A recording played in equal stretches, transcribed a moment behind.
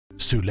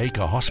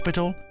Zulekha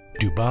Hospital,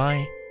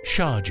 Dubai,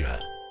 Sharjah.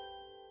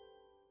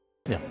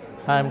 Yeah.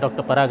 Hi, I'm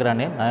Dr. Parag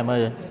Rane. I am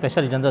a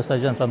special general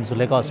surgeon from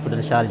Zulekha Hospital,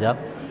 Sharjah.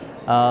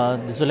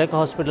 The Zulekha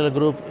Hospital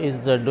group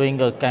is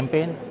doing a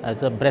campaign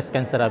as a breast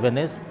cancer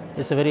awareness.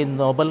 It's a very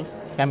noble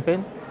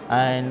campaign,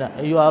 and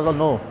you all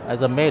know,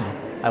 as a male,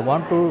 I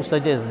want to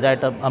suggest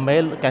that a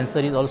male cancer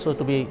is also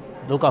to be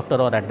looked after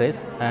or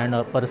addressed, and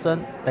a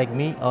person like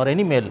me or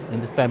any male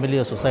in this family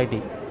or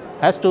society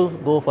has to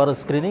go for a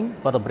screening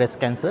for a breast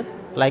cancer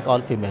like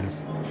all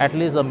females. At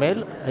least a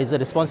male is a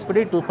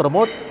responsibility to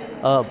promote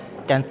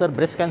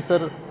breast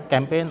cancer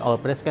campaign or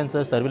breast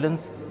cancer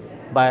surveillance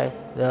by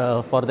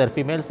for their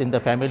females in the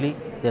family,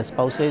 their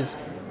spouses,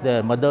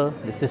 their mother,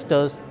 their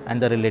sisters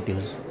and their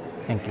relatives.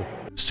 Thank you.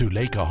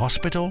 Zulekha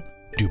Hospital,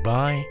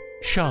 Dubai,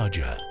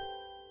 Sharjah.